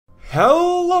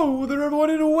Hello there everyone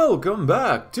and welcome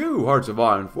back to Hearts of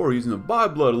Iron 4 using the By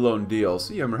Blood Alone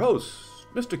DLC. I'm your host,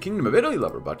 Mr. Kingdom of Italy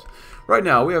Lover, but right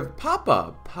now we have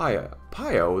Pio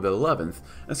the 11th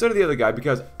instead of the other guy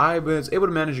because I was able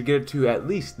to manage to get it to at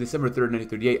least December 3rd,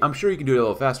 1938. I'm sure you can do it a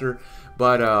little faster,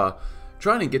 but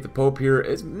trying to get the Pope here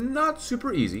is not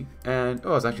super easy, and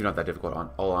it's actually not that difficult on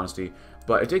all honesty,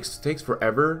 but it takes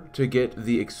forever to get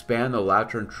the Expand the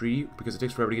Lateran Treaty because it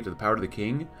takes forever to get to the Power of the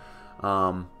King.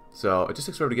 So it just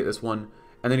takes forever to get this one,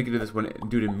 and then you can do this one and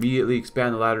do it immediately,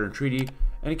 expand the Lateran Treaty,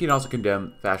 and you can also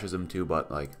condemn fascism too, but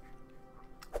like,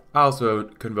 I also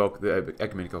convoke the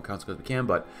Ecumenical Council because we can,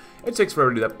 but it takes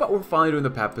forever to do that, but we're finally doing the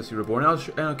Papacy Reborn,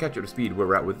 and I'll catch you up to speed where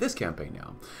we're at with this campaign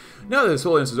now. Now that His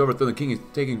Holiness is overthrown, the King is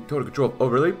taking total control of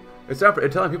Overley. It's time for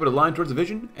telling people to line towards the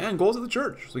vision and goals of the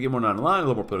church. So we get more non-aligned, a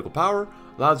little more political power.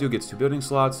 Lazio gets 2 building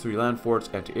slots, 3 land forts,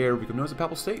 anti-air, become known as the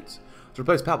Papal States. So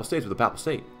replace Papal States with a Papal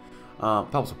State.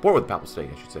 Papal support with the Papal State,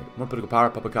 I should say. More political power,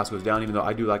 public cost goes down, even though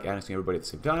I do like annexing everybody at the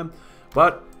same time.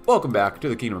 But, welcome back to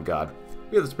the Kingdom of God.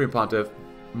 We have the Supreme Pontiff,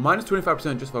 minus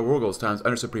 25% justified world goals times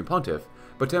under Supreme Pontiff,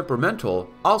 but temperamental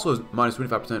also is minus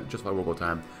 25% justified world goal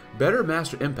time. Better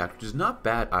master impact, which is not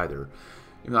bad either.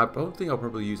 Even though I don't think I'll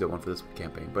probably use that one for this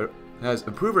campaign, but it has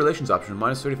improved relations option,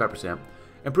 minus 35%,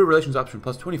 improved relations option,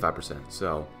 plus 25%.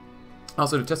 So,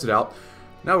 also to test it out,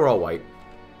 now we're all white.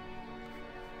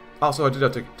 Also, I did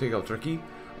have to take out Turkey,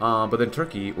 but then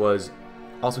Turkey was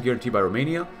also guaranteed by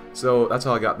Romania, so that's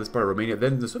how I got this part of Romania.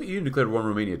 Then the Soviet Union declared war on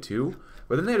Romania too,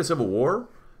 but then they had a civil war,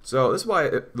 so this is why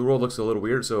the world looks a little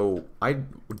weird. So I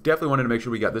definitely wanted to make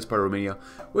sure we got this part of Romania,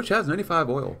 which has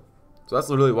 95 oil. So that's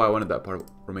literally why I wanted that part of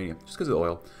Romania, just because of the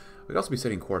oil. We could also be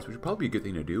setting course, which would probably be a good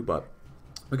thing to do, but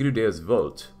we could do Deus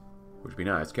Vult, which would be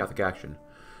nice, Catholic action.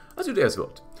 Let's do Deus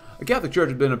Vult. The Catholic Church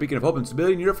has been a beacon of hope and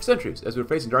stability in Europe for centuries. As we're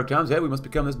facing dark times ahead, we must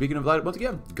become this beacon of light once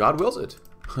again. God wills it.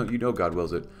 You know God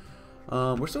wills it.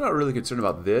 We're still not really concerned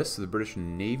about this, the British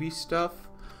Navy stuff.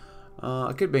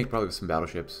 I could make probably some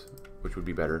battleships, which would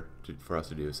be better for us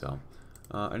to do, so.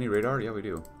 Any radar? Yeah, we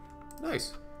do.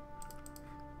 Nice.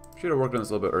 Should have worked on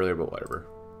this a little bit earlier, but whatever.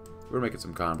 We're making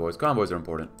some convoys. Convoys are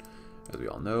important, as we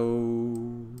all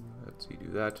know. Let's see,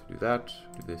 do that, do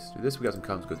this, do this. We got some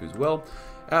comms to go through as well.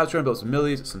 I was trying to build some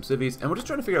millis, some civies, and we're just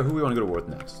trying to figure out who we want to go to war with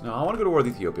next. Now, I want to go to war with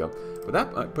Ethiopia, but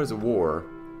that puts us at war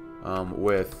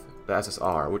with the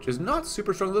SSR, which is not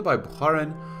super strong, led by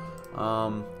Bahrain.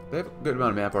 They have a good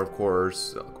amount of manpower, of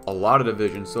course, a lot of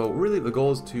divisions, so really the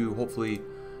goal is to hopefully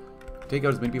take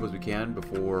out as many people as we can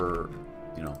before,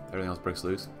 you know, everything else breaks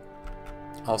loose.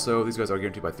 Also, these guys are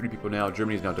guaranteed by 3 people now.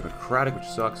 Germany is now democratic, which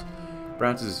sucks.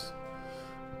 France is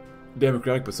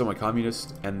democratic but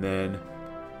semi-communist, and then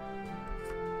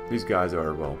these guys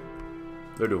are, well,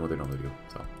 they're doing what they normally do.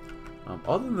 So,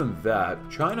 other than that,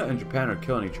 China and Japan are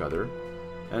killing each other,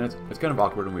 and it's kind of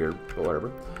awkward and weird, but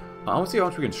whatever. I want to see how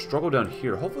much we can struggle down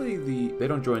here. Hopefully they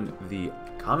don't join the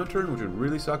Comintern, which would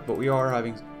really suck, but we are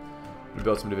having to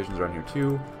build some divisions around here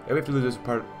too. If we have to lose this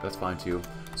part, that's fine too.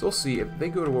 So we'll see. If they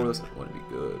go to war with us, it wouldn't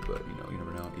be good, but you know, you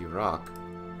never know. Iraq.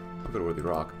 I'll go to war with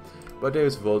Iraq. But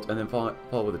Deus Vult, and then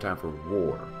follow with the time for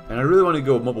war. And I really want to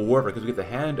go mobile warfare because we get the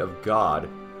Hand of God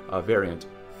variant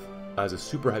as a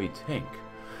super heavy tank.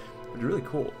 It's really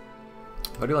cool.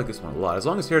 I do like this one a lot. As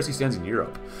long as heresy stands in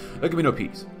Europe, there can be no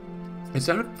peace. It's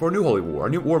time for a new holy war, a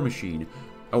new war machine.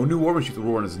 A new war machine with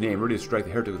war in his name, ready to strike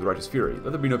the heretic with righteous fury.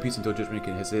 Let there be no peace until judgment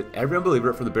can hit every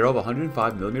unbeliever from the barrel of a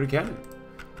 105mm cannon.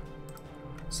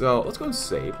 So let's go and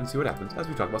save and see what happens as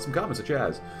we talk about some comments such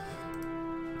as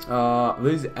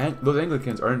those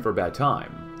Anglicans are in for a bad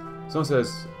time. Someone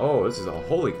says, oh, this is a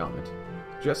holy comment.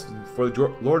 Just for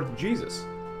the Lord Jesus.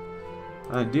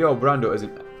 And Dio Brando is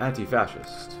an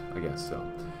anti-fascist, I guess, so.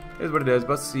 Here's what it is.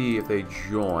 Let's see if they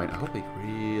join. I hope they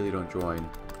really don't join.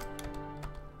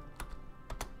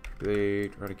 Do they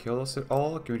try to kill us at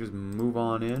all? Can we just move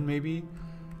on in, maybe?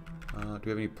 Do we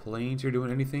have any planes here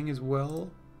doing anything as well?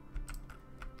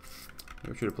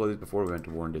 Maybe we should have played this before we went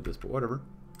to war and did this, but whatever.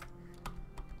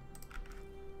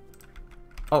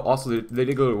 Oh, also, they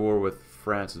did go to war with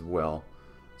France as well.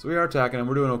 So we are attacking them.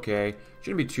 We're doing okay.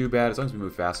 Shouldn't be too bad as long as we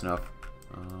move fast enough.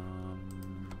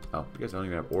 Oh, you guys don't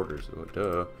even have orders. Oh,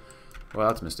 duh. Well,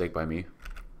 that's a mistake by me.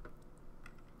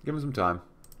 Give them some time.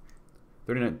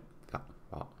 39.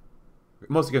 Oh.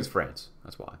 Most against France.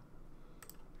 That's why.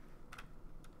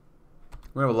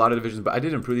 We have a lot of divisions, but I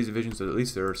did improve these divisions, so at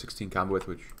least there are 16 combo width,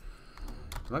 which,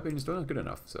 in my opinion, is still not good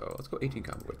enough. So let's go 18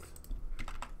 combo width.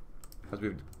 As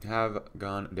we have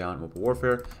gone down mobile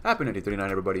warfare. Happy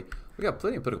 1939, everybody. We got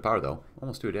plenty of political power, though.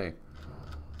 Almost 2 a day.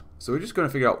 So we're just going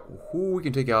to figure out who we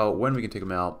can take out, when we can take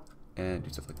them out, and do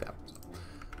stuff like that.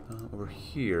 So, Over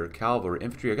here, cavalry,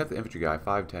 infantry. I got the infantry guy,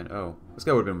 510. Oh, this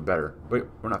guy would have been better. But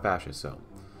we're not fascists, so.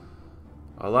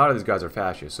 A lot of these guys are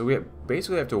fascists. So we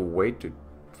basically have to wait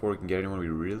before we can get anyone we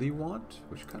really want,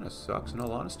 which kind of sucks in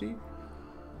all honesty.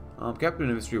 Captain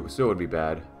industry still would be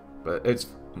bad, but it's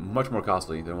much more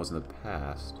costly than it was in the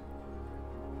past.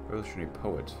 Revolutionary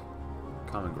poet.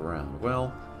 Common ground.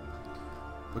 Well,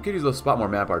 we could use a spot more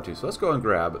manpower too, so let's go and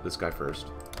grab this guy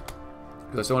first.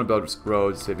 Because I still want to build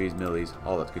roads, cities, millies,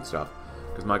 all that good stuff.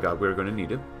 Because my god, we're going to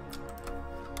need it.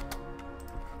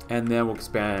 And then we'll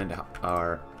expand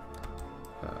our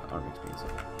army speed.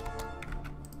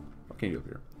 What can you do up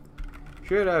here?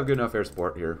 Should have good enough air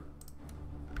support here.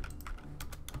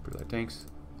 Pretty light tanks.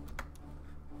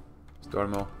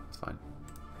 Stormo, it's fine.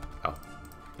 Oh,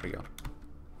 there you go.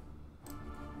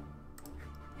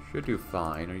 Should do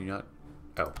fine. Are you not?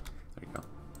 Oh, there you go.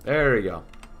 There you go.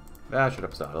 That should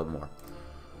help us out a little more.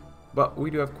 But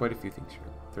we do have quite a few things here.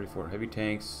 34 heavy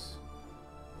tanks.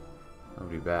 That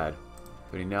would be bad.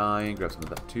 39, grab some of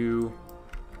that too.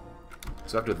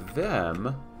 So after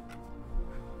them,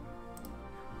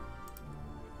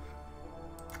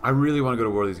 I really want to go to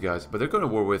war with these guys, but they're going to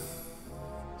war with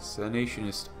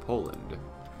Sanationist Poland.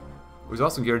 It was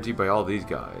also guaranteed by all these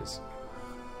guys.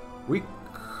 We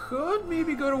could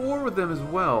maybe go to war with them as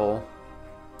well.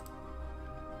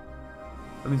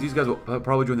 That means these guys will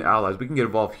probably join the Allies. We can get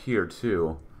involved here,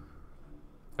 too.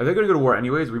 If they're going to go to war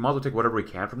anyways, we might as well take whatever we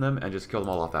can from them and just kill them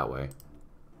all off that way.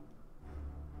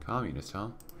 Communist, huh?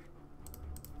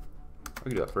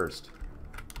 We can do that first.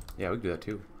 Yeah, we can do that,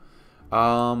 too.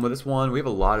 With this one, we have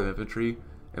a lot of infantry.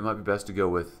 It might be best to go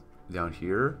with down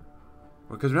here.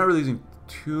 Because we're not really using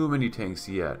too many tanks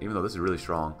yet, even though this is really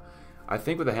strong. I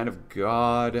think with the Hand of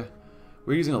God,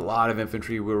 we're using a lot of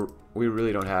infantry. We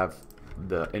really don't have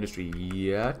the industry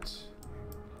yet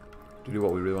to do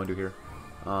what we really want to do here.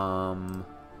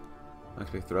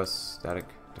 Expect thrust, static,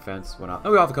 defense, whatnot.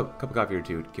 Oh, we have a cup of coffee here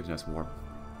too. It keeps us warm.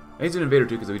 And he's an invader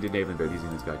too, because we did naval invade using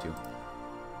this guy too.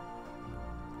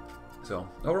 So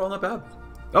overall, not bad.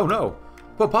 Oh no,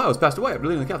 Papal has passed away after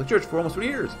leading the Catholic Church for almost 20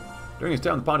 years. During his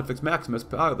time, the Pontifex Maximus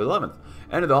Papal XI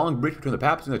ended the long breach between the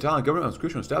Papacy and the Italian government and was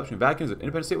crucial in establishing Vatican as an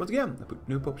independent state once again. The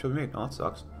new Pope shall be made. Oh, that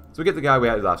sucks. So we get the guy we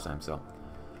had last time. So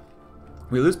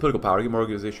we lose political power, get more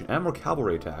organization, and more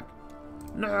cavalry attack.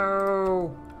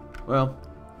 No. Well,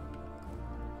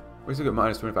 we still get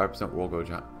minus 25% world gold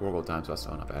time, so that's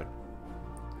still not bad.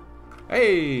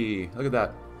 Hey, look at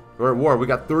that. We're at war. We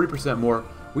got 30% more.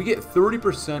 We get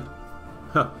 30%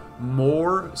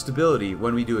 more stability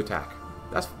when we do attack.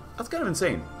 That's kind of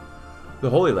insane. The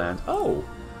Holy Land. Oh.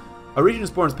 A region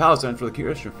is born as Palestine for the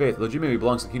Christian faith legitimately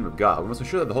belongs to the kingdom of God. We must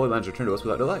ensure that the Holy Lands return to us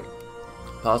without delay.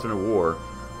 Palestine at war.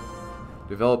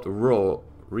 Developed a rural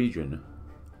region.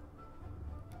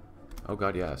 Oh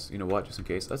god, yes. You know what? Just in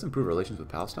case. Let's improve relations with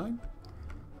Palestine.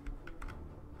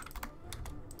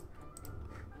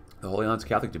 The Holy Land's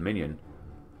Catholic Dominion.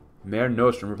 Mare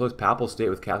Nostrum. Replace Papal State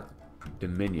with Catholic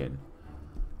Dominion.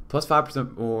 Plus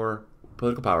 5% more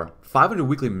political power. 500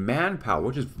 weekly manpower,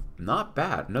 which is not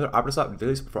bad. Another opera slot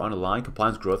daily for unaligned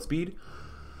compliance growth speed.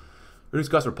 Reduce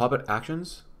cost for puppet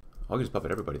actions. I'll just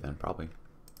puppet everybody then, probably.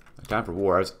 Time for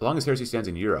war. As long as heresy stands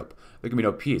in Europe, there can be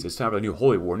no peace. It's time for a new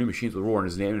holy war. New machines with war in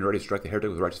his name and ready to strike the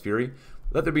heretic with righteous fury.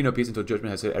 Let there be no peace until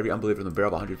judgment has hit every unbeliever in the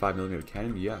barrel of a 105mm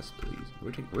cannon. Yes,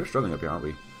 please. We're struggling up here, aren't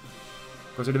we?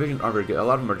 Of course, our divisions aren't very good. A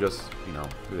lot of them are just, you know,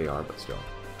 who they are, but still.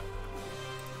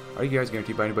 Are you guys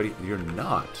guaranteed by anybody? You're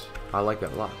not. I like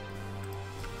that a lot.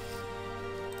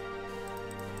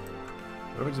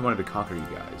 What if I just wanted to conquer you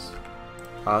guys?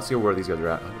 Let's see where these guys are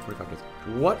at. 145 days.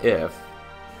 What if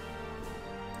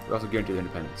we also guarantee their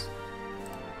independence?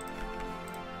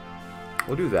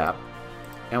 We'll do that.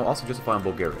 And we'll also justify on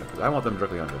Bulgaria, because I want them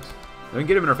directly under us. We can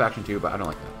get them in our faction too, but I don't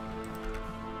like that.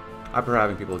 I prefer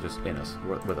having people just in us,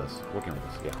 with us, working with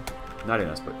us. Yeah. Not in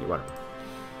us, but whatever.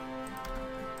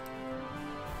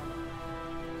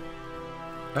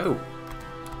 Oh.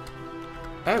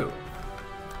 Oh.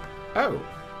 Oh.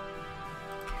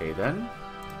 Okay then.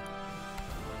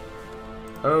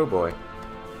 Oh boy.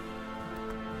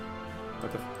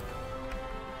 What the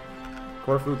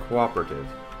Corfu Cooperative.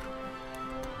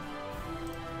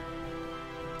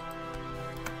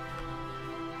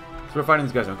 So we're fighting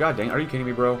these guys now. God dang, are you kidding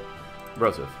me, bro?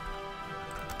 Broseph.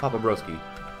 Papa Broski.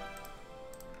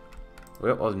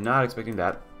 Well, I was not expecting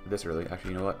that this early.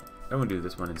 Actually, you know what? I'm going to do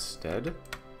this one instead.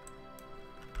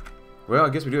 Well, I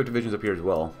guess we do have divisions up here as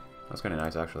well. That's kind of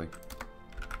nice, actually.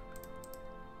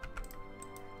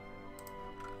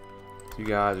 So you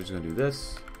guys are just going to do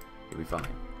this. You'll be fine.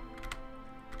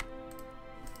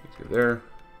 Let's go there.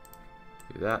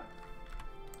 Do that.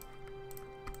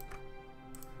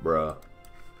 Bruh.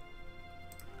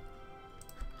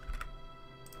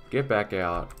 Get back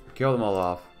out. Kill them all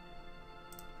off.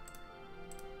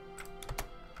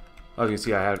 Oh, you can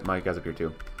see I had my guys up here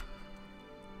too.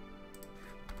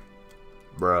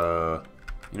 Bruh.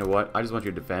 You know what? I just want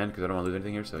you to defend because I don't want to lose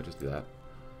anything here, so just do that.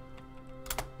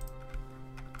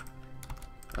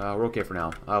 We're okay for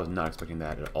now. I was not expecting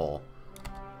that at all.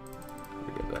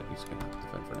 Forget that. You just gonna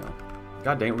defend for now.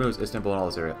 God dang it, we're gonna lose Istanbul in all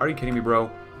this area. Are you kidding me, bro?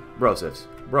 Brosifs.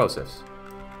 Brosifs.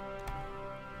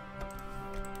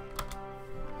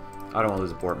 I don't want to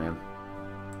lose a port, man.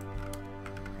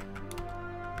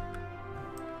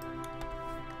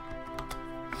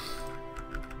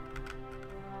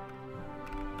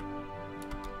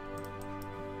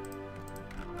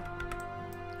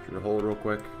 Should we hold real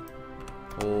quick?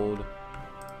 Hold.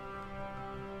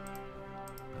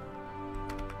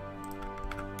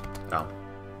 Oh.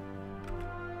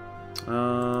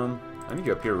 I need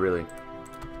you up here, really.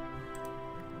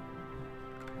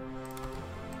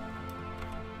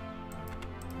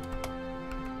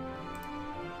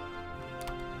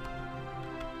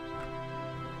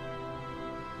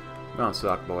 Don't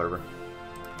suck, but whatever.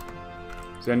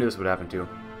 See, I knew this would happen too.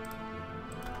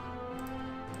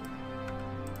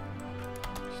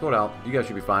 Slow out. You guys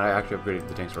should be fine. I actually upgraded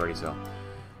the tanks already, so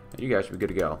you guys should be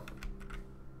good to go.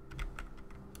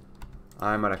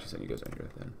 I might actually send you guys down here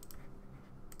then.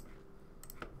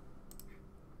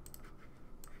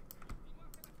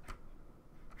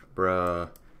 Bruh.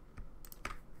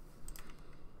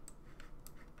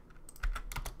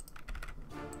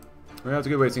 Well, that's a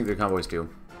good way to sink the convoys too.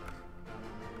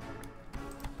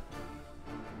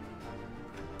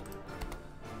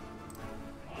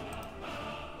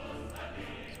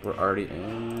 We're already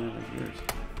in engineers.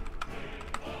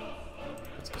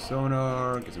 Get some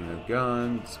sonar, get some new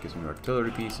guns, get some new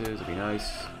artillery pieces, it'd be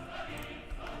nice.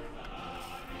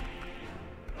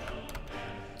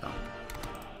 Oh.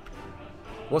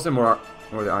 We'll send more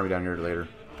of the army down here later.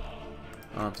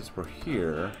 Since we're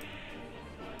here,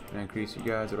 can I increase you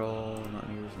guys at all? Not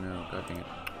in yours? No, god dang it.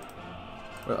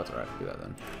 Well, that's alright, do that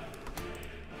then.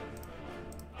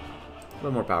 A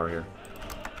little more power here.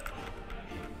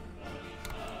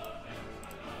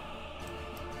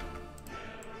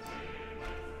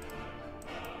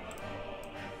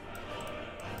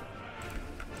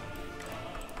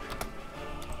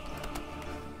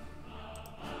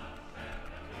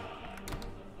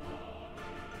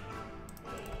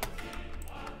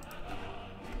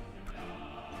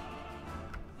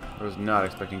 I was not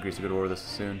expecting Greece to go to war this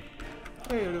soon.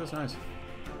 Hey, look at this, nice.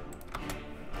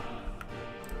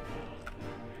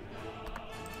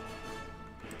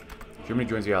 Germany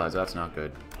joins the Allies, that's not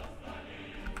good.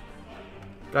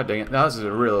 God dang it, now this is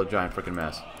a real giant freaking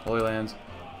mess. Holy Lands.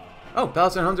 Oh,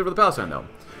 Palestine hunts over the Palestine though.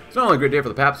 It's not only a great day for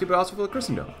the papacy, but also for the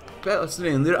Christendom.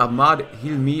 Palestinian leader Ahmad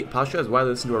Hilmi Pasha has widely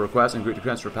listened to our request and agreed to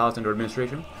transfer Palestine to our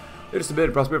administration. It is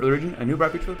submitted prosperity for the region and new bright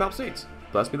future for the Papal States.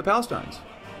 Blessed be the Palestines.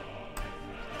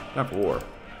 Time for war.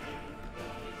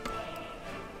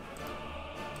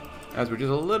 As we're just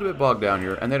a little bit bogged down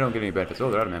here, and they don't get any benefits. Oh,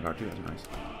 they're out of manpower too, that's nice.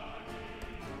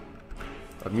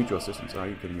 Of mutual assistance. Oh, are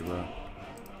you kidding me, bro?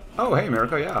 Oh, hey,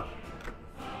 America, yeah.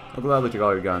 I'll gladly take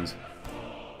all your guns.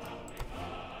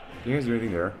 Can you guys do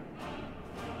anything there?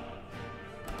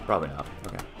 Probably not.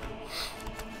 Okay.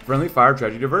 Friendly fire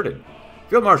tragedy diverted.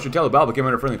 Field Marshal Papal became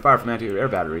under friendly fire from anti-air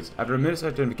batteries after a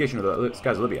misidentification of the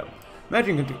skies of Libya.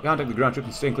 Managing to contact the ground troops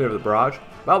and staying clear of the barrage,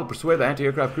 Papal persuaded the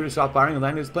anti-aircraft crew to stop firing and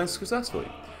landed his planes successfully.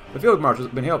 The Field Marshal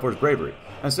has been hailed for his bravery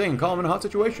and staying calm in a hot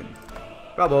situation.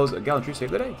 Papal's gallantry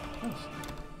saved the day. Nice.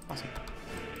 Awesome.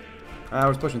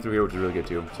 We're pushing through here, which is really good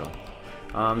too. So, this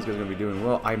guy's going to be doing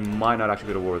well. I might not actually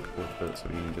go to war with the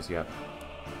Soviet Union just yet.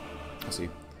 We'll see.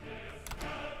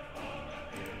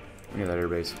 We need that air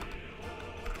base.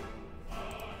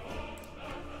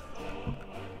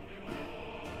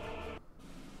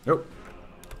 Nope.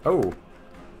 Oh.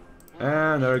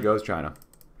 And there goes China.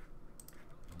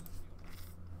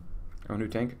 Oh, new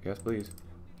tank? Yes, please.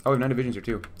 Oh, we have 9 divisions here,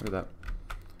 too. Look at that.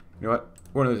 You know what?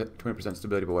 We're on 20%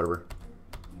 stability, but whatever.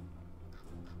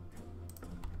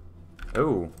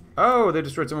 Oh. Oh, they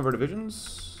destroyed some of our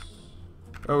divisions?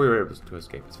 Oh, we were able to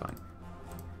escape. It's fine.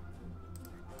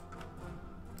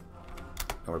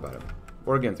 Don't worry about it.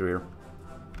 We're getting through here.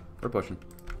 We're pushing.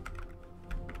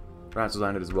 France has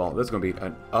landed as well. This is going to be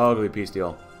an ugly peace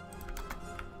deal.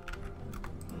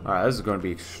 Alright, this is going to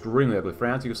be extremely ugly.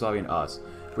 France, Yugoslavia, and us.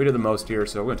 We did the most here,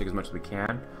 so we're going to take as much as we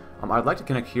can. I'd like to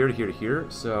connect here to here to here,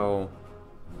 so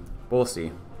we'll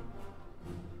see.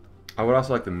 I would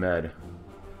also like the Med.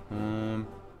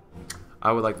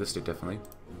 I would like this state, definitely.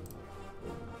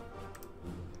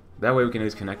 That way we can at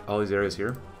least connect all these areas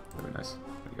here. That'd be nice.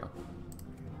 There you go.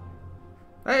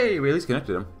 Hey, we at least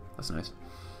connected him. That's nice.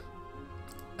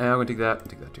 And I'm gonna take that and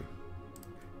take that too.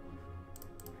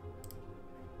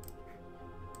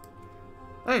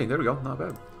 Hey, there we go. Not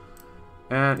bad.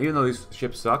 And even though these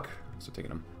ships suck, I'm still taking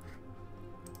them.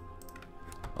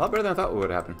 A lot better than I thought would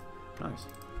happen. Nice.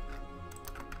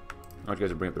 I want you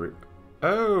guys to bring up the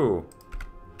Oh!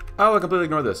 Oh, I completely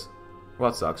ignored this.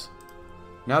 Well, that sucks.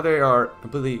 Now they are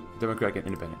completely democratic and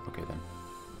independent. Okay, then.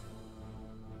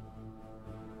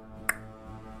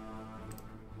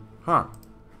 Huh.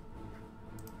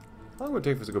 How long would it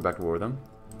take for us to go back to war with them?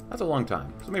 That's a long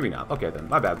time. So maybe not. Okay, then.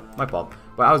 My bad. My fault.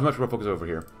 But I was much more focused over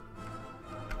here.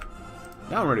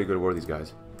 Now I'm ready to go to war with these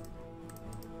guys.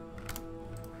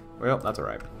 Well, that's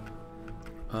alright.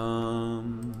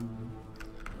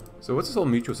 So what's this whole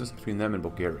mutual system between them and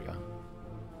Bulgaria?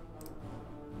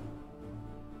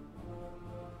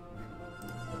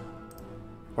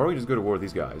 Or we just go to war with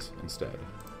these guys instead.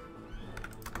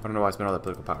 I don't know why I spent all that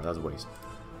political power. That was a waste.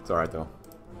 It's alright though.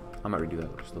 I might redo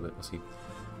that just a little bit. We'll see.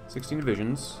 16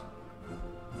 divisions.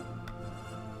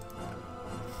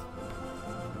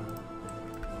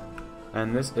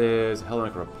 And this is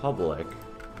Hellenic Republic.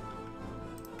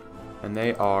 And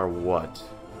they are what?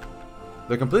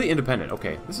 They're completely independent.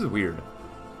 Okay, this is weird.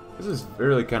 This is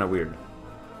really kind of weird.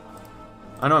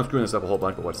 I know I'm screwing this up a whole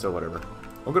bunch, but what? Still, whatever.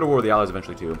 We'll go to war with the Allies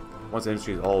eventually too. Once the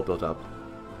industry is all built up.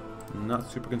 I'm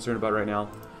not super concerned about it right now.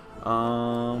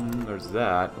 There's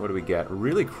that. What do we get?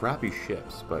 Really crappy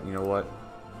ships, but you know what?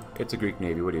 It's a Greek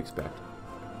Navy. What do you expect?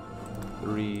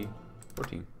 3,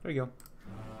 14. There you go.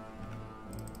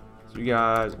 So you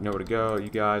guys know where to go. You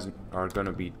guys are going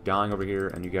to be dying over here,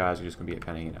 and you guys are just going to be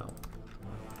kind of hanging out.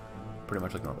 Pretty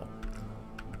much like normal.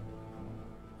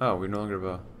 Oh, we're no longer of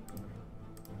a...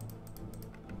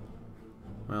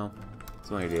 Well,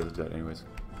 it's only a day to do that anyways.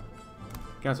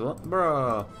 Cancel.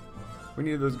 Bruh! We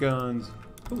needed those guns.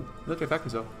 Ooh, military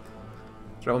factory though.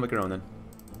 Let's try, we'll make our own then.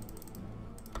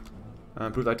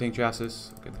 Improved light tank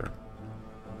chassis. Get there.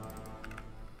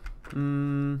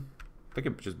 I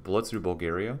could just blitz through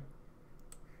Bulgaria.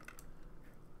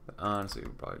 But honestly, we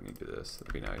probably need to do this.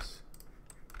 That'd be nice.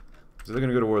 So they're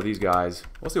gonna go to war with these guys.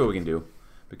 We'll see what we can do.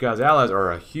 Because allies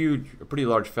are a pretty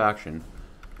large faction.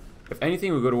 If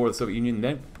anything, we go to war with the Soviet Union,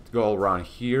 then go around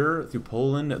here, through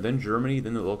Poland, then Germany,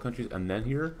 then the Low Countries, and then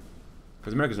here.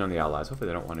 Because America's not the allies. Hopefully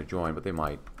they don't want to join, but they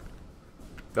might.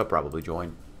 They'll probably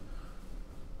join.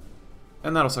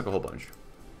 And that'll suck a whole bunch.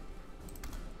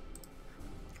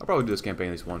 I'll probably do this campaign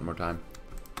at least one more time.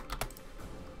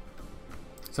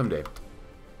 Someday.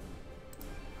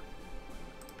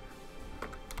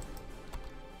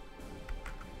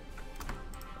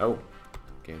 Oh.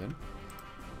 Okay then.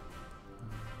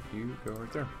 You go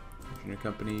right there. Junior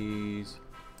companies.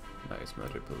 Nice.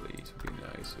 Military police would be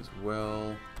nice as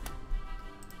well.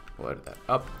 We'll edit that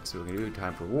up. So we're going to do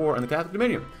time for war and the Catholic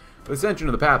Dominion. With the ascension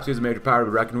of the Papacy as a major power to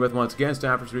be reckoned with, once again, it's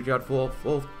time for us to reach out to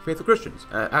full faithful Christians.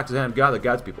 Act as the hand of God that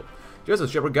guides people. Just as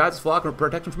a shepherd guides his flock and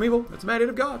protection from evil, it's a mandate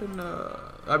of God and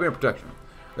Iberian protection.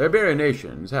 The Iberian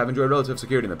nations have enjoyed relative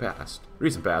security in the past,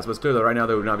 recent past, but it's clear that right now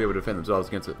they would not be able to defend themselves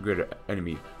against a greater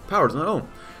enemy powers on their own.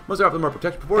 Must offer them more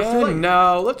protection before it's too late.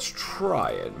 Now, let's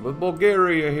try it. With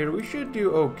Bulgaria here, we should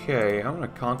do okay. I'm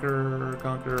going to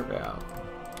conquer, yeah.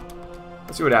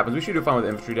 Let's see what happens. We should do fine with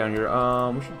infantry down here.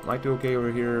 Might do okay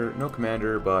over here. No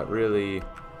commander, but really,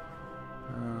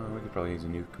 we could probably use a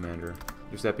new commander.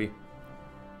 Giuseppe.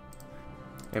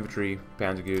 Infantry,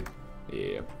 Panzergut.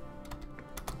 Yeah.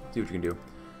 See what you can do.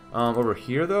 Over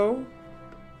here, though,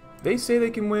 they say they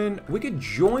can win. We could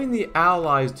join the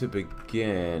Allies to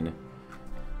begin.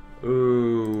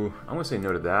 Ooh, I'm gonna say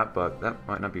no to that, but that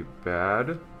might not be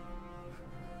bad.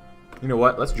 You know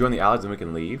what? Let's join the Allies and we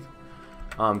can leave.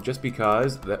 Just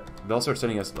because they'll start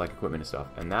sending us like equipment and stuff,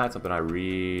 and that's something I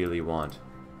really want.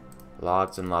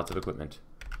 Lots and lots of equipment.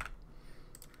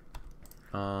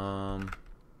 No.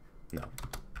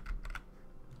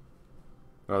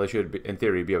 Well, they should, in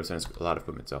theory, be able to send us a lot of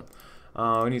equipment. So,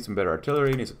 we need some better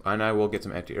artillery. And I will get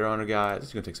some anti-air on our guys.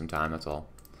 It's gonna take some time. That's all.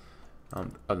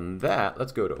 Other than that,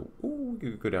 let's go to. Ooh,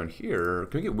 we could go down here.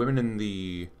 Can we get women in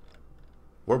the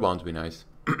war bonds? Would be nice.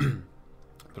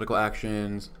 Political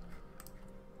actions.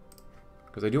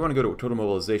 Because I do want to go to total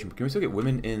mobilization, but can we still get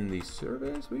women in the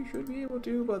service? We should be able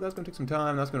to, but that's going to take some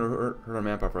time. That's going to hurt our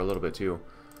manpower for a little bit, too.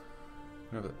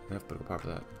 I don't have enough political power for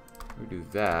that. We do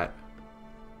that.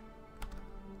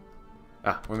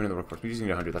 Ah, women in the workforce. We just need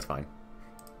 100. That's fine.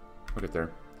 We'll get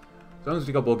there. As long as we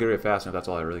take out Bulgaria fast enough, that's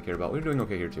all I really care about. We're doing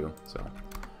okay here, too. So,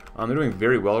 they're doing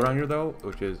very well around here, though,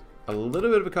 which is a little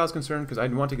bit of a cause concern, because I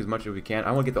want to take as much as we can.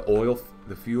 I want to get the oil,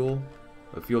 the fuel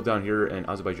down here in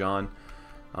Azerbaijan.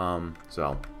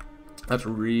 So that's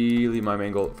really my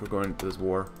main goal for going into this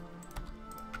war.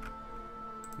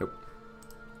 Nope.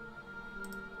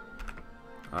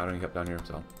 I don't get down here,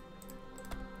 so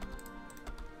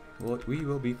we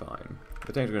will be fine.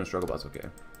 The tanks are gonna struggle, but that's okay.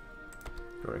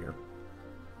 Go right here.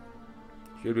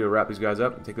 Should be able to wrap these guys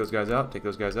up and take those guys out. Take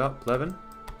those guys out. Plevin.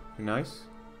 Nice.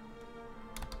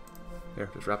 There,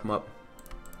 just wrap them up.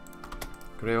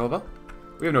 Craiova.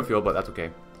 We have no fuel, but that's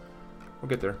okay. We'll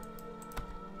get there.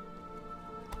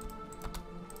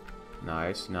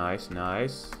 Nice, nice,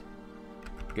 nice.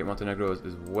 Get Montenegro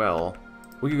as well.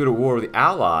 We could go to war with the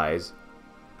Allies.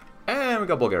 And we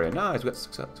got Bulgaria. Nice. We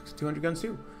got 200 guns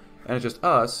too. And it's just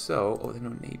us, so... Oh, they have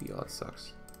no navy. Oh, that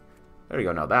sucks. There you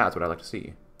go. Now that's what I like to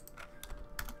see.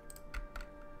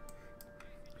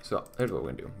 So, here's what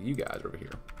we're going to do. You guys are over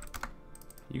here.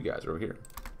 You guys are over here.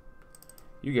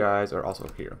 You guys are also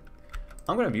here.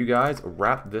 I'm going to have you guys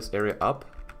wrap this area up.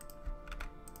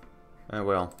 And,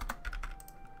 well...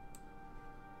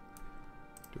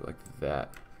 do it like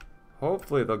that.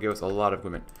 Hopefully they'll give us a lot of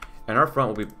equipment. And our front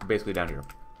will be basically down here.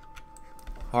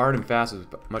 Hard and fast as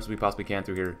much as we possibly can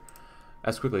through here.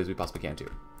 As quickly as we possibly can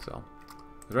too. So...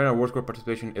 right now, war score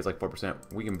participation is like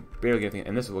 4%. We can barely get anything,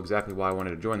 and this is exactly why I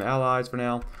wanted to join the Allies for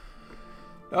now.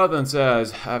 Other than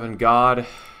says, having God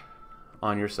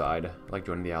on your side, like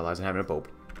joining the Allies and having a Pope.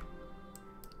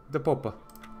 The Pope.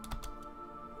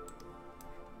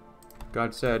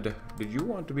 God said, did you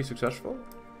want to be successful?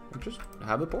 Just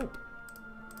have the Pope.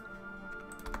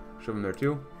 Shove him there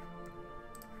too.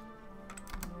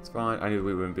 It's fine. I knew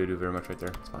we wouldn't be able to do very much right there.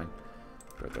 It's fine.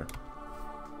 Right there.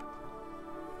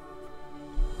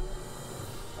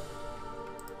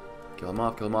 Kill him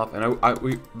off, kill him off. And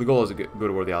the goal is to go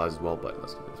to war with the Allies as well, but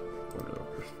let's do this. We're going to go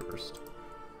first.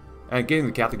 And getting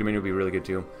the Catholic Dominion would be really good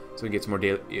too. So we can get some more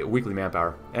daily, weekly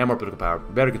manpower and more political power.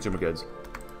 Better consumer goods.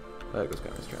 That goes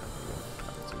kind of trying.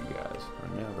 So you guys,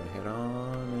 right now we're going to head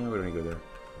on. We don't need to go there.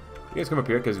 You guys come up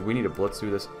here because we need to blitz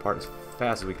through this part as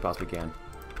fast as we possibly can.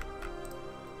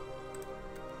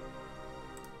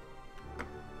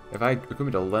 If I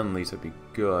equipment to Lend-Lease, that'd be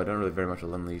good. I don't really very much a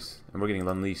Lend-Lease. And we're getting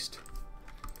Lend-Leased.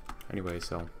 Anyway,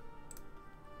 so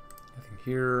nothing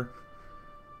here.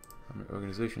 I'm an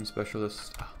organization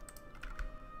specialist. Oh.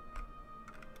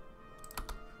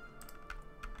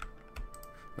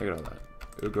 Look at all that.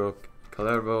 Ugo,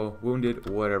 Calervo, wounded,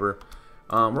 whatever.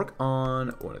 Work on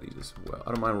one of these as well.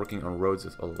 I don't mind working on roads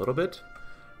a little bit,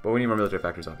 but we need more military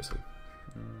factories, obviously.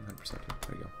 100%.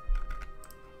 There you go.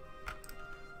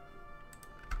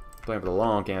 Playing for the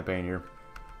long campaign here.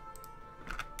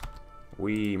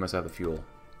 We must have the fuel.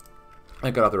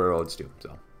 And cut off the railroads too,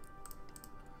 so.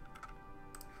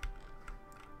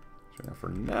 So for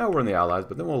now we're in the Allies,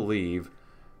 but then we'll leave.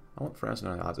 I want France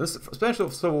and the Allies. This Spanish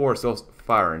Civil War is still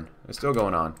firing. It's still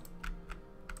going on.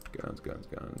 Guns, guns,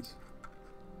 guns.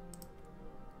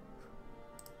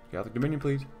 Catholic Dominion,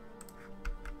 please.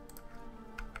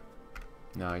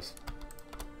 Nice.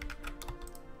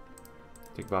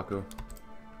 Take Baku.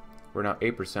 We're now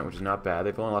 8%, which is not bad.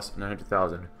 They've only lost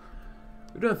 900,000.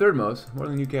 We've done third most, more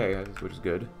than the UK, which is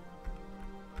good.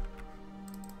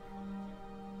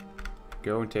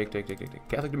 Go and take.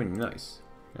 Catholic Dominion, nice.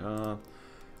 El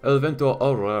Vento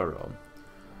Aurora.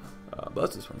 But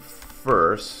let's do this one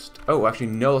first. Oh, actually,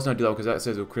 no, let's not do that because that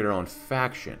says we'll create our own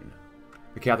faction.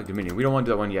 The Catholic Dominion. We don't want to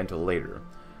do that one yet until later.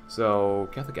 So,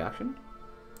 Catholic Action?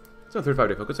 It's on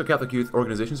 35-day focus. So, Catholic youth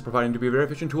organizations providing to be a very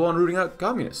efficient tool on rooting out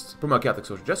communists, promote Catholic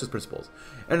social justice principles,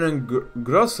 and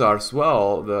engross our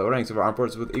swell the ranks of our armed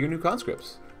forces with eager new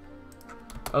conscripts.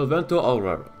 El Vento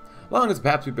Aurora. Long as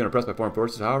perhaps we've been oppressed by foreign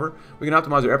forces, however, we can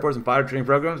optimize our airports and fighter training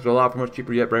programs to allow for much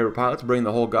cheaper yet braver pilots to bring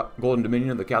the whole golden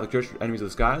dominion of the Catholic Church to enemies of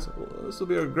the skies. Well, this will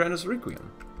be our grandest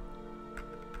requiem.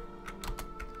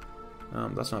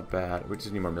 That's not bad. We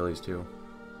just need more millies too.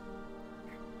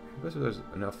 I guess there's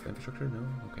enough infrastructure? No?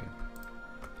 Okay.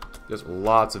 There's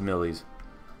lots of millies.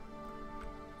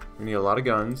 We need a lot of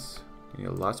guns. We need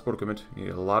a lot of support equipment. We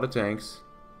need a lot of tanks.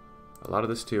 A lot of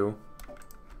this too.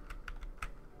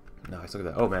 Nice, look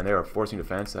at that. Oh man, they are forcing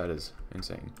defense. That is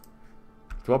insane.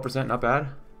 12%, not bad.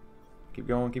 Keep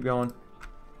going, keep going.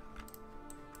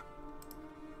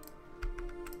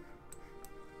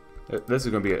 This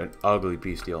is going to be an ugly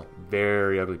peace deal.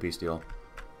 Very ugly peace deal.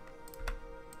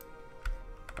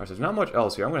 Alright, so there's not much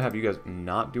else here. I'm going to have you guys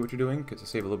not do what you're doing because to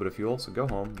save a little bit of fuel. So go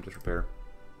home and just repair.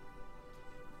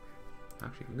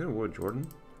 Actually, can we go to war with Jordan?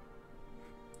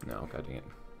 No, god dang it.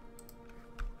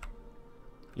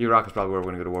 Iraq is probably where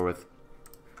we're going to go to war with.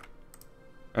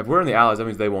 If we're in the Allies, that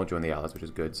means they won't join the Allies, which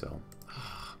is good, so.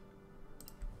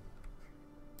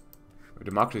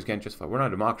 Democracies can't just fight. We're not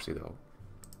a democracy, though.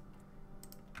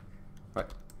 Right.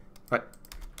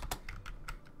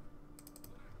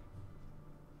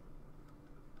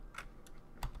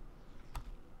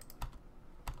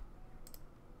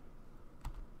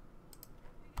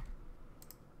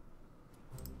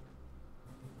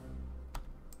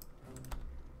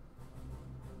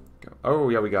 Oh,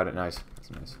 yeah, we got it. Nice.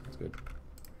 That's nice. That's good.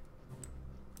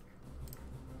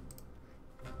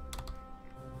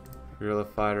 Guerrilla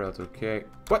fighter, that's okay.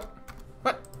 What?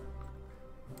 What?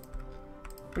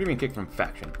 What do you mean kick from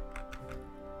faction?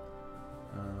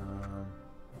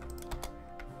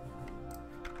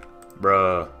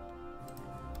 Bruh.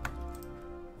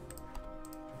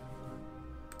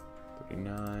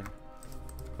 39.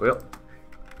 Well,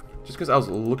 just because I was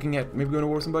looking at maybe going to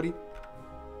war with somebody?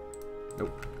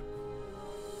 Nope.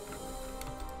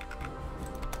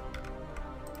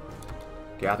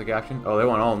 Catholic action? Oh, they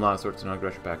want all non-sorts of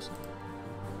non-aggression packs.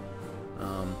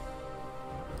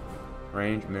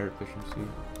 Range, merit efficiency.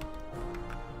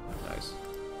 Nice.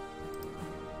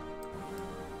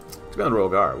 Expand the Royal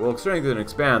Guard. We'll strengthen and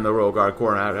expand the Royal Guard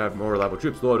Corps and have more reliable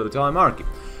troops loyal to the Italian monarchy.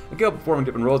 And capable of performing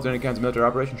different roles in any kinds of military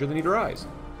operation should the need arise.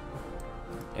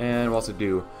 And we'll also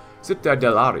do Città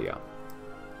dell'Aria.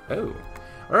 Oh.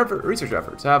 Our research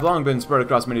efforts have long been spread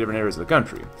across many different areas of the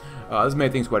country. This has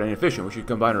made things quite inefficient. We should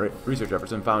combine our research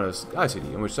efforts and found a sky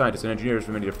city in which scientists and engineers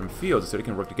from many different fields of the city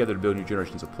can work together to build new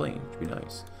generations of planes, which would be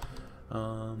nice.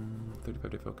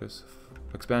 35-day focus.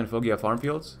 Expand Fogia farm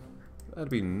fields. That'd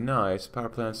be nice. Power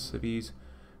plants, cities,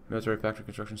 military factory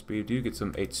construction speed. Do get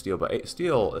some 8 steel, but 8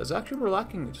 steel is actually we're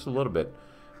lacking just a little bit.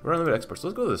 We're on limited exports. So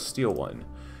let's go to the steel one.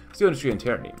 Steel industry and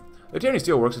tyranny. The Tyranny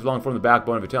Steel Works has long formed the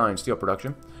backbone of Italian steel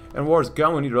production, and wars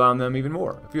come, we need to rely on them even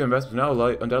more. A few investments now will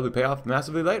undoubtedly pay off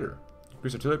massively later.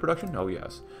 Increased artillery production? Oh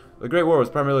yes. The Great War was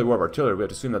primarily a war of artillery. We have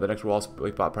to assume that the next war will also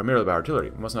be fought primarily by artillery.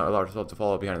 We must not allow ourselves to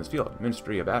follow behind in this field.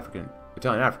 Ministry of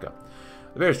Italian Africa.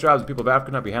 The various tribes and people of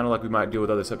Africa cannot be handled like we might deal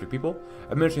with other subject people.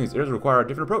 Administering these areas will require a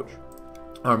different approach.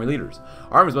 Army leaders.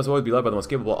 Armies must always be led by the most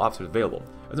capable officers available.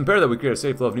 It's imperative that we create a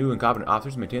safe flow of new and competent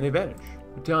officers to maintain the advantage.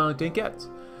 Italian tankettes.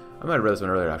 I might have read this one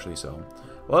earlier actually, so.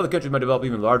 While other countries might develop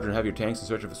even larger and heavier tanks in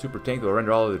search of a super tank that will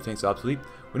render all other tanks obsolete,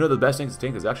 we know that the best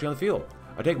tank is actually on the field.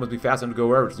 A tank must be fast enough to go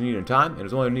wherever it's needed in time, and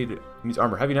it only needs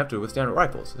armor heavy enough to withstand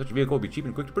rifles. Such a vehicle will be cheap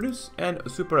and quick to produce, and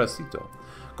superacito.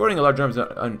 Coordinating a large army is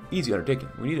not an easy undertaking.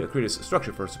 We need to create a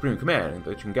structure for supreme command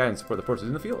that can guide and support the forces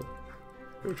in the field.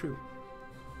 Very true.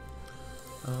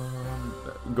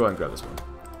 Go ahead and grab this one.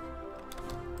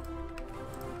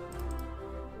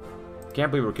 Can't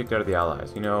believe we're kicked out of the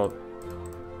Allies. You know,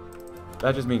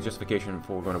 that just means justification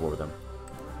for going to war with them.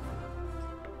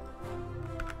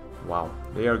 Wow.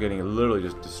 They are getting literally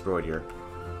just destroyed here.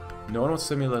 No one wants to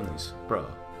send me Lend-Lease. Bruh.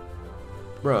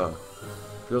 Bruh.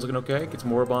 Feels looking okay. Get some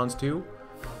more bonds too.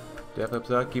 Definitely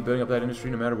upside. Keep building up that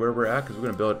industry no matter where we're at, because we're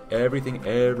going to build everything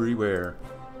everywhere.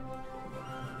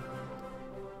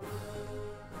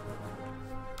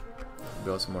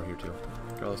 Build some more here too.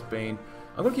 Carlos, Spain.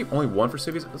 I'm going to keep only one for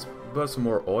cities. Let's build some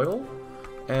more oil.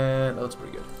 And that looks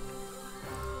pretty good.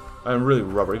 And really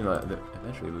rubber, even though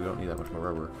eventually we don't need that much more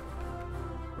rubber.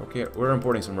 Okay, we're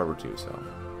importing some rubber too, so.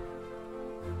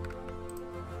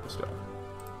 Still.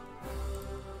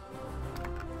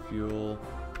 Fuel.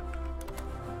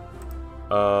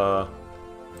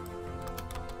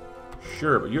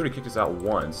 Sure, but you already kicked us out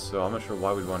once, so I'm not sure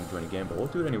why we'd want to join again, but we'll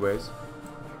do it anyways.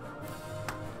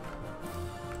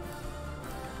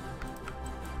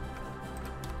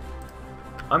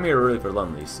 I'm here really for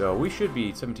Lend-Lease, so we should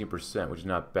be 17%, which is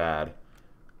not bad.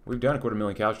 We've done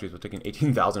 250,000 casualties, but taking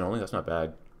 18,000 only. That's not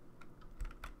bad.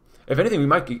 If anything, we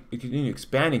might continue to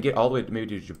expand and get all the way to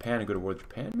maybe to Japan and go to war with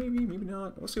Japan. Maybe, maybe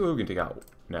not. We'll see what we can take out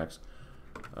next.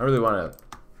 I really want to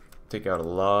take out a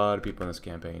lot of people in this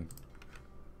campaign.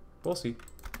 We'll see.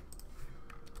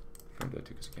 I'm going to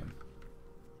take this again.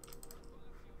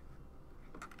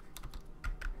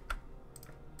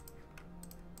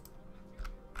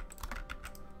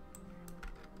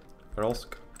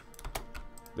 Karolsk.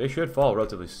 They should fall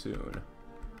relatively soon.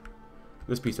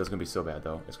 This piece is going to be so bad,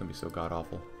 though. It's going to be so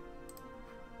god-awful.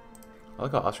 I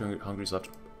like how Austria-Hungary's left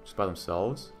just by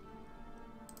themselves.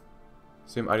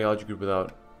 Same ideology group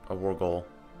without a war goal.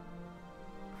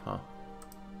 Huh.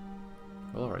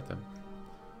 Well, alright then.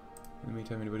 In the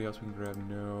meantime, anybody else we can grab?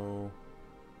 No.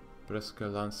 Bresca,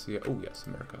 Lancia. Oh, yes,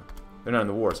 America. They're not in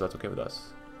the war, so that's okay with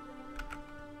us.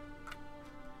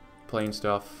 Plane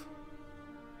stuff.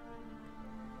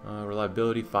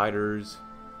 Reliability, fighters.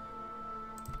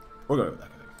 We're going with that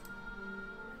guy.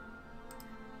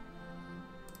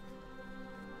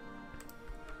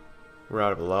 We're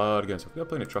out of a lot of guns. We got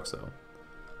plenty of trucks though.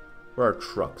 Where are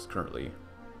trucks currently?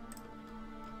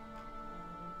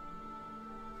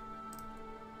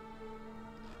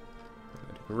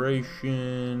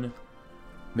 Decoration.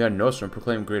 Mare Nostrum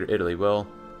proclaimed Greater Italy. Well,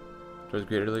 towards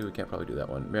Greater Italy, we can't probably do that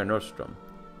one. Mare Nostrum.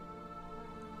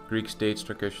 Greek states,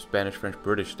 Turkish, Spanish, French,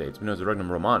 British states, known as the Regnum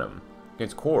Romanum,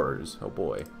 against Corps. Oh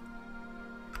boy.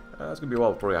 It's gonna be a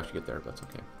while before we actually get there, but that's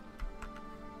okay.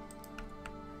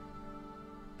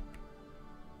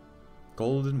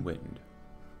 Golden Wind.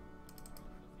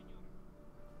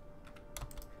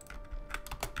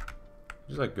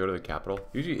 Just like go to the capital.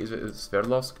 Usually, is it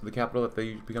Sverdlovsk the capital that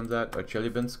they becomes that? Or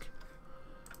Chelyabinsk?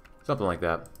 Something like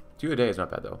that. 2 a day is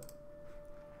not bad though.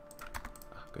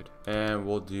 Ah, good. And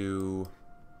we'll do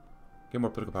get more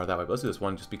political power that way. But let's do this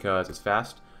one just because it's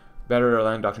fast. Better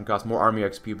land doctrine cost, more army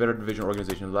XP, better division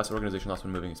organization, less organization loss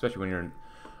when moving, especially when you're in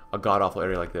a god-awful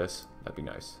area like this. That'd be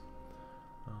nice.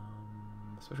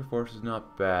 Special forces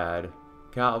not bad.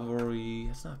 Cavalry,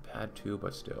 that's not bad too,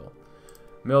 but still.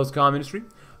 Mills comm industry.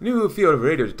 New field of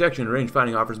radio detection and range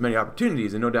finding offers many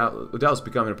opportunities and no doubt will doubtless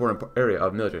become an important area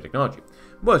of military technology.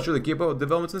 But surely keep up with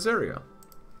developments in this area.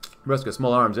 Rescue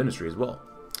small arms industry as well.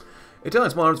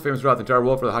 Italian small arms are famous throughout the entire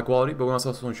world for the high quality, but we must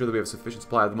also ensure that we have a sufficient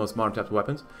supply of the most modern types of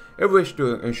weapons if we wish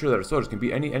to ensure that our soldiers can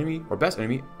beat any enemy or best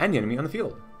enemy, any enemy on the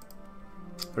field.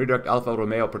 Redirect Alfa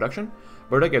Romeo production.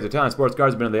 For decades, Italian sports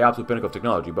cars have been at the absolute pinnacle of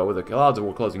technology, but with the clouds of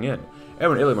war closing in,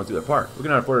 everyone in Italy wants to do their part. We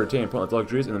cannot afford to retain pointless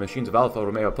luxuries, and the machines of Alfa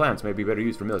Romeo plants may be better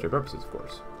used for military purposes, of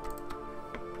course.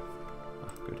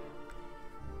 Ah, good.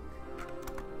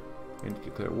 And to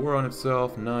declare war on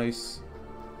itself. Nice.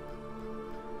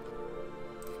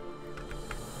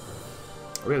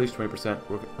 Are we at least 20%?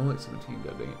 We're only at 17,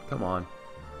 god dang it. Come on.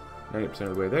 90%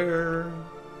 of the way there.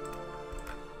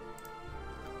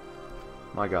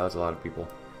 My god, that's a lot of people.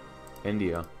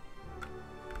 India.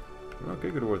 We're not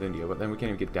good to war with India, but then we can't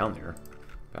even get down there.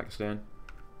 Pakistan.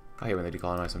 I hate when they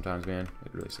decolonize sometimes, man.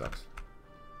 It really sucks.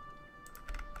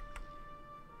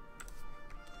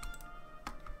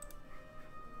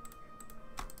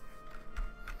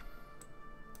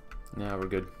 Now we're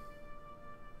good.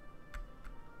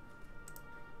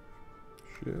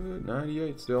 Should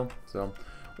 98 still. So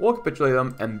we'll capitulate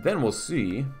them, and then we'll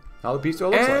see how the peace deal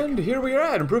looks like. And here we are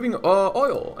at improving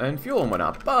oil and fuel and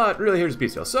whatnot. But really, here's the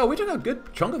peace deal. So we took a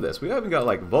good chunk of this. We haven't got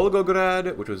like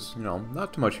Volgograd, which was, you know,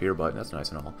 not too much here, but that's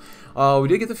nice and all. We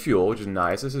did get the fuel, which is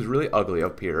nice. This is really ugly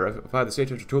up here. If I had the state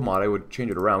temperature to a mod, I would change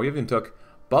it around. We even took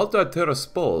Balta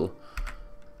Tiraspol.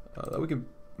 That we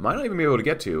might not even be able to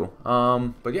get to.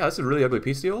 But yeah, this is a really ugly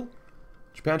peace deal.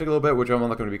 Japan took a little bit, which I'm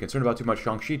not going to be concerned about too much.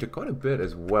 Shaanxi took quite a bit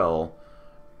as well.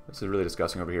 This is really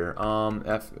disgusting over here.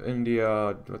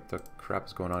 India, what the crap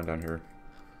is going on down here?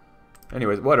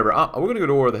 Anyways, whatever. We're going to go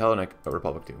to war with the Hellenic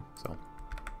Republic too, so.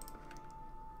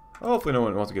 Hopefully no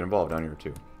one wants to get involved down here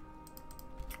too.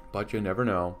 But you never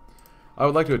know. I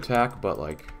would like to attack, but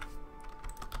like,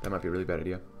 that might be a really bad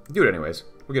idea. Do it anyways.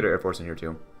 We'll get our Air Force in here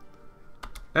too.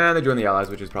 And they join the Allies,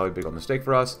 which is probably a big old mistake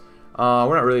for us.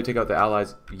 We're not really taking out the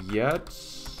Allies yet.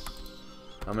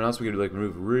 I mean, else we could like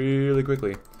move really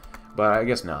quickly. But I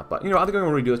guess not. But, you know, I think I'm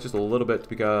going to redo this just a little bit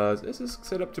because this is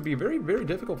set up to be very, very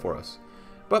difficult for us.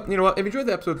 But, you know what? If you enjoyed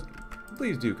the episode,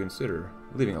 please do consider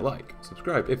leaving a like.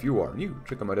 Subscribe if you are new.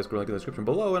 Check out my Discord link in the description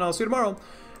below. And I'll see you tomorrow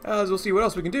as we'll see what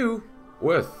else we can do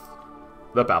with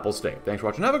the Papal State. Thanks for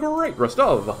watching. Have a great rest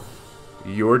of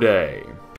your day.